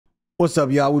What's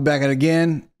up, y'all? We back at it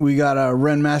again. We got a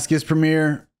Ren Masochist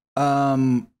premiere.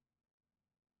 I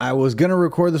was gonna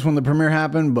record this when the premiere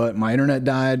happened, but my internet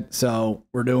died, so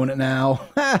we're doing it now.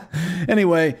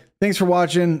 Anyway, thanks for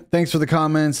watching. Thanks for the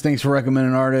comments. Thanks for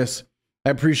recommending artists. I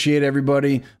appreciate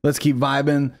everybody. Let's keep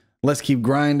vibing. Let's keep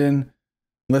grinding.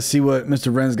 Let's see what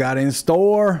Mr. Ren's got in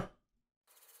store.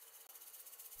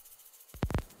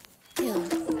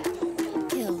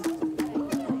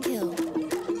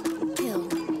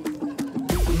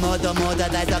 Murder,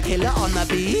 there's a killer on the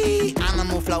beat.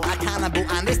 Animal flow, a cannibal,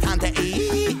 and it's time to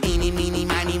eat. Eeny, meeny,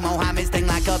 miny, Mohammed sting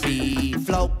like a bee.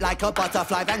 Float like a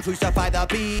butterfly, then crucify the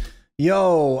bee.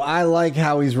 Yo, I like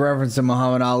how he's referencing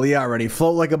Muhammad Ali already.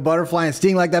 Float like a butterfly and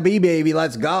sting like the bee, baby.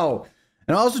 Let's go.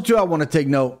 And also, too, I want to take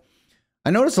note. I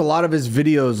noticed a lot of his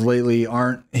videos lately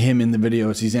aren't him in the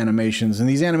videos, these animations. And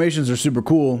these animations are super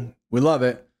cool. We love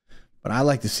it. But I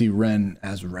like to see Ren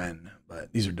as Ren.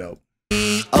 But these are dope.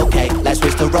 Okay, let's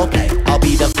switch to roleplay. I'll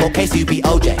be the court case, you be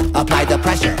OJ. Apply the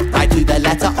pressure, right to the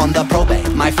letter on the probate.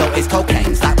 My flow is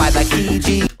cocaine, stacked by the key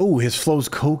G. Oh, his flow's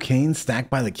cocaine stacked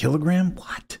by the kilogram?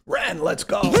 What? Ren, let's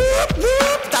go.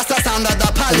 That's the sound of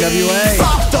the police. NWA.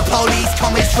 Fuck the police,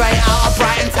 coming straight out of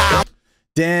Brighton town.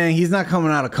 Dang, he's not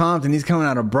coming out of Compton, he's coming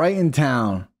out of Brighton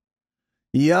town.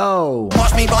 Yo.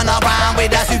 Watch me run around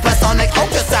with a supersonic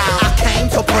ultrasound. I came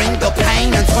to bring the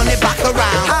pain and turn it back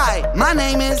around. Hi, my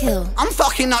name is Kill. I'm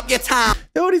fucking up your town.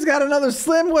 Dude, he's got another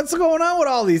Slim. What's going on with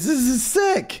all these? This is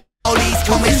sick. Police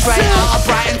coming straight out of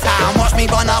Brighton town. Watch me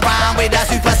run around with a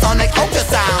supersonic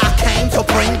ultrasound. I came to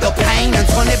bring the pain and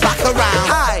turn it back around.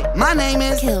 Hi, my name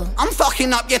is Kill. I'm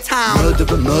fucking up your town. Murder,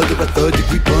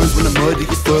 third-degree burns when the murder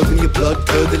you're serving your blood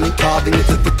curdling, carving it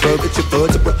to the curve at your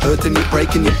vertebra, hurting you,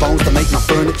 breaking your bones to make my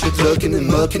furniture jerking and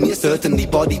murking you, certainly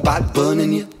body back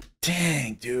burning you.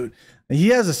 Dang, dude. He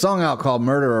has a song out called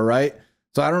Murderer, right?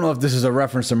 So I don't know if this is a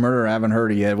reference to Murderer. I haven't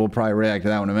heard it yet. We'll probably react to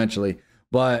that one eventually.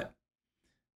 But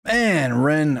man,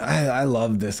 Ren, I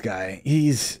love this guy.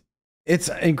 It's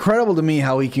incredible to me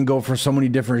how he can go for so many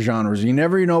different genres. You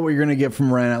never know what you're going to get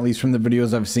from Ren, at least from the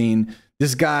videos I've seen.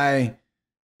 This guy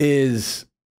is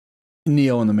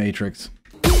Neo in the Matrix.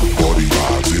 Body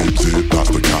vibe, zip, zip, that's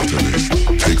the catalyst.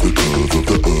 Take the curve of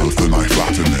the earth and I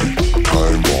flatten it.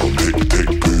 Time bomb, tick, tick,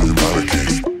 boom,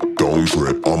 anarchist. Don't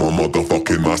trip, I'm a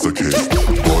motherfucking masochist.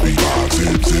 Body vibe,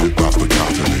 zip, zip, that's the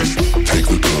catalyst. Take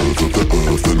the curve of the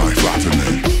earth and I flatten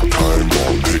it. Time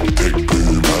bomb, tick, tick,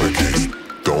 boom, anarchist.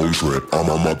 Don't trip, I'm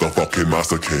a motherfucking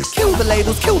masochist. Kill the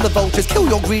labels, kill the vultures, kill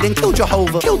your greed and kill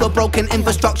Jehovah. Kill the broken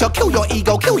infrastructure, kill your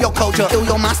ego, kill your culture. Kill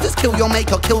your masters, kill your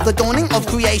maker, kill the dawning of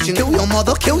creation. Kill your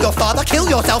mother, kill your father, kill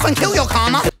yourself and kill your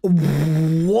karma.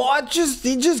 What?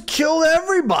 He just killed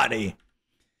everybody.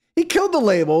 He killed the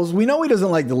labels. We know he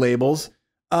doesn't like the labels.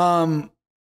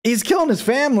 He's killing his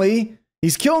family.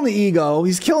 He's killing the ego.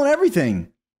 He's killing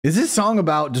everything. Is this song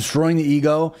about destroying the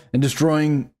ego and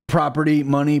destroying property,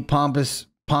 money,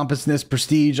 pompousness,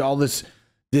 prestige, all this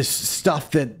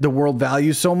stuff that the world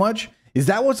values so much? Is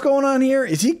that what's going on here?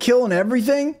 Is he killing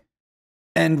everything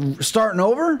and starting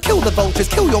over? Kill the vultures,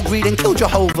 kill your greed and kill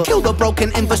Jehovah. Kill the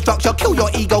broken infrastructure, kill your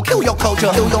ego, kill your culture.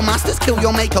 Kill your masters, kill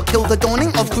your maker, kill the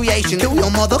dawning of creation. Kill your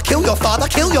mother, kill your father,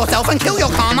 kill yourself and kill your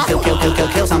karma. Kill,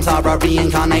 samsara,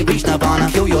 reincarnate, reach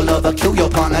nirvana. Kill your lover, kill your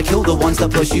partner, kill the ones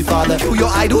that push you farther. Kill your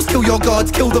idols, kill your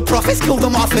gods, kill the prophets, kill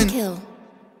them often. Kill.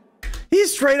 He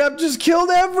straight up just killed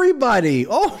everybody.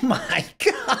 Oh my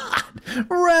God.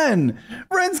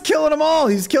 Ren's killing them all.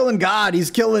 He's killing God.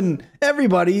 He's killing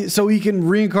everybody so he can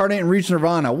reincarnate and reach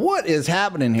nirvana. What is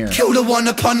happening here? Kill the one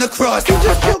upon the cross. He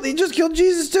just killed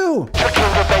Jesus too. Kill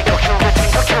the baker, kill the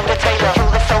tinker, kill the tailor,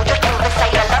 kill the soldier, kill the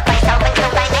sailor, love thyself and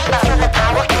kill thy neighbor. Kill the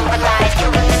power, kill the lies,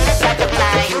 kill the lunar side of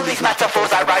lies. Kill these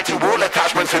metaphors I write to all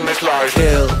attachments in this life.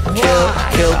 Kill.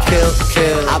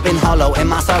 I've been hollow in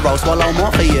my sorrow, swallow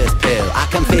Morpheus pill. I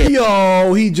can feel.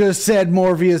 Yo, he just said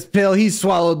Morpheus pill. He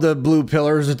swallowed the blue pill,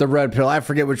 or is it the red pill? I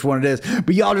forget which one it is.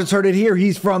 But y'all just heard it here.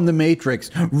 He's from the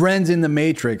Matrix. Ren's in the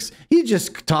Matrix. He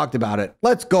just talked about it.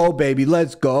 Let's go, baby.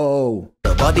 Let's go.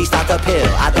 The body start to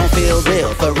pill. I don't feel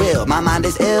real, for real. My mind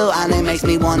is ill and it makes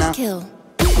me wanna kill.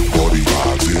 Body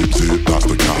vibe, zip, zip, that's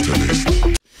the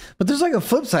catalyst. But there's like a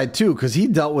flip side too, because he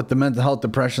dealt with the mental health,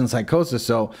 depression, psychosis.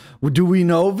 So do we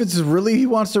know if it's really he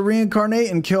wants to reincarnate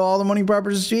and kill all the money,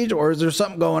 property, prestige, or is there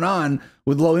something going on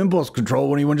with low impulse control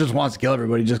when he just wants to kill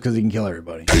everybody just because he can kill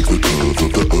everybody? Take the curve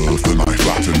of the earth and I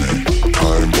flatten it.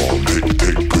 Time bomb, tick,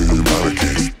 tick, boom,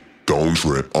 anarchist. Don't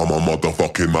trip, I'm a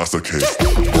motherfucking masochist.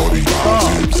 Body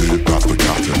vibe, zip, zip, that's the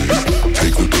catalyst.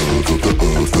 Take the curve of the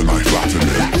earth and I flatten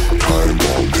it. Time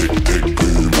bomb, tick, tick,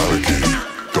 boom, anarchist.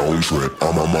 Don't trip,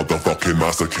 I'm a motherfucking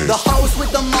masochist. The host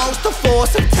with the most, the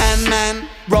force of 10 men.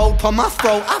 Rope on my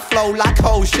throat, I flow like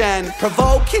ocean.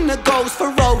 Provoking the ghost,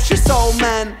 ferocious old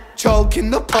men.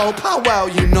 Choking the Pope, how well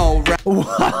you know.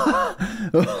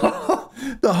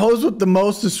 The host with the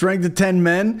most, the strength of 10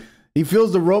 men. He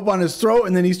feels the rope on his throat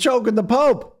and then he's choking the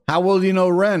Pope. How well do you know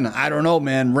Ren? I don't know,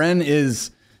 man. Ren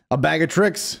is a bag of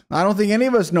tricks. I don't think any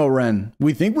of us know Ren.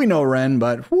 We think we know Ren,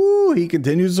 but whoo, he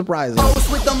continues to surprise us.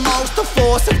 Host with the most, the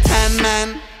force of 10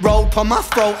 men. Rope on my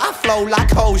throat, I flow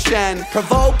like ocean.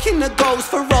 Provoking the ghost,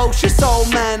 ferocious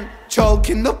old men.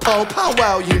 Choking the Pope, how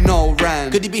well you know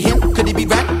Ren. Could he be him? Could he be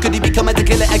Ren? Could he be coming to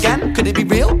kill it again? Could he be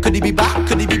real? Could he be back?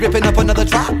 Could he be ripping up another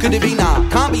track? Could it be nah?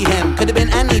 Can't be him. Could have been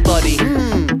anybody.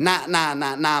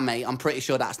 Nah, mate. I'm pretty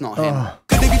sure that's not him.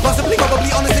 Could he be possibly,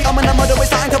 probably, honestly? I'm an mother, it's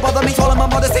starting to bother me. Swallow my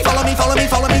modesty. Follow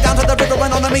me down to the river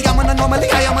and honor me. I'm an anomaly.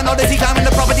 I am an odyssey. Climbing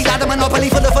the property ladder, monopoly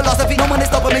for the philosophy. No one is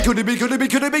stopping me. Could it be? Could it be?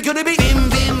 Could it be? Could it be? Vim,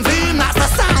 vim, vim. That's the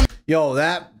sound. Yo,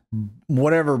 that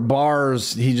whatever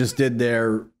bars he just did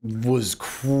there was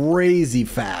crazy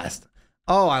fast.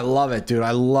 Oh, I love it, dude.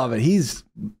 I love it. His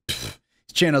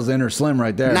channel's Inner Slim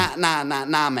right there.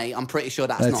 Nah, mate. I'm pretty sure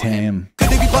that's not him.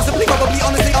 Could he be possibly, probably,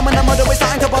 honestly? I'm an mother, it's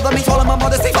starting to bother me. Swallow my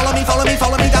modesty. Follow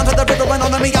me down to the river and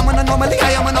honor me. I'm an anomaly.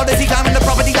 I am an odyssey. Climbing the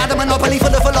property ladder, monopoly for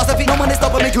the philosophy. No one is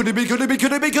stopping me. Could it be? Could it be?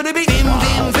 Could it be? Could it be? Vim,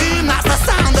 vim, vim. That's the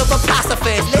sound of a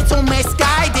pacifist. Little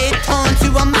misguided, turned to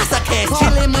a masochist.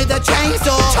 Chilling with a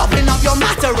chainsaw, chopping up your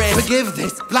mattress. Forgive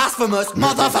this blasphemous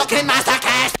motherfucking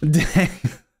masochist. Dang.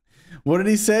 What did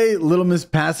he say? Little Miss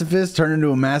Pacifist turned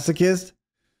into a masochist?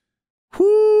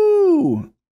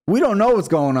 Whoo! We don't know what's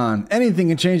going on. Anything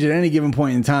can change at any given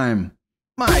point in time.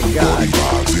 My God. Body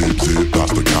vibe, zip, zip,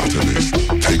 that's the catalyst.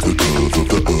 Take the curve of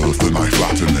the earth and I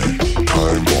flatten it.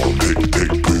 Time bomb, tick,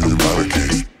 tick, boom,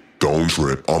 anarchist. Don't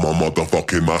trip, I'm a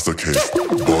motherfucking masochist.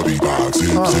 Body vibe,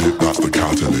 zip, zip, that's the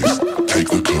catalyst. Take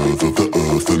the curve of the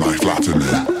earth and I flatten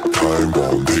it. Time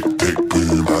bomb, tick, tick,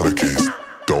 boom, anarchist.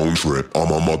 Don't trip,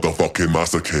 I'm a motherfucking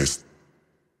masochist.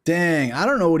 Dang, I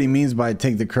don't know what he means by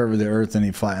take the curve of the earth and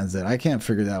he flattens it. I can't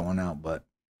figure that one out, but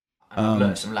I've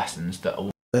learned some lessons that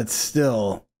are... That's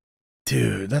still,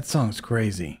 dude, that song's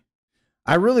crazy.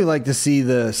 I really like to see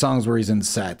the songs where he's in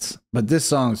sets, but this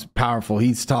song's powerful.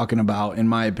 He's talking about, in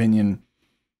my opinion,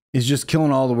 is just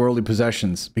killing all the worldly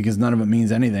possessions because none of it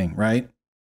means anything, right?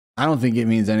 I don't think it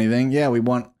means anything. Yeah, we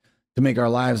want to make our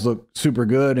lives look super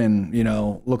good and, you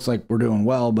know, looks like we're doing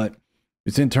well, but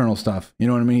it's internal stuff. You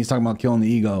know what I mean? He's talking about killing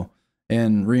the ego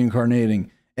and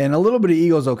reincarnating. And a little bit of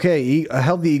ego is okay. A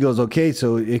healthy ego is okay,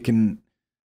 so it can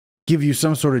give you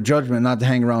some sort of judgment not to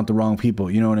hang around with the wrong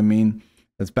people. You know what I mean?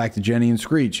 That's back to Jenny and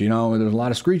Screech. You know, there's a lot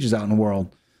of Screeches out in the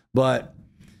world. But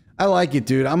I like it,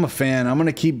 dude. I'm a fan. I'm going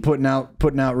to keep putting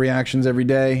out reactions every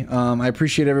day. I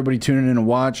appreciate everybody tuning in and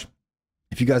watch.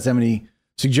 If you guys have any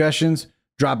suggestions,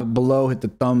 drop it below. Hit the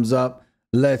thumbs up.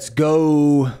 Let's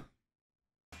go.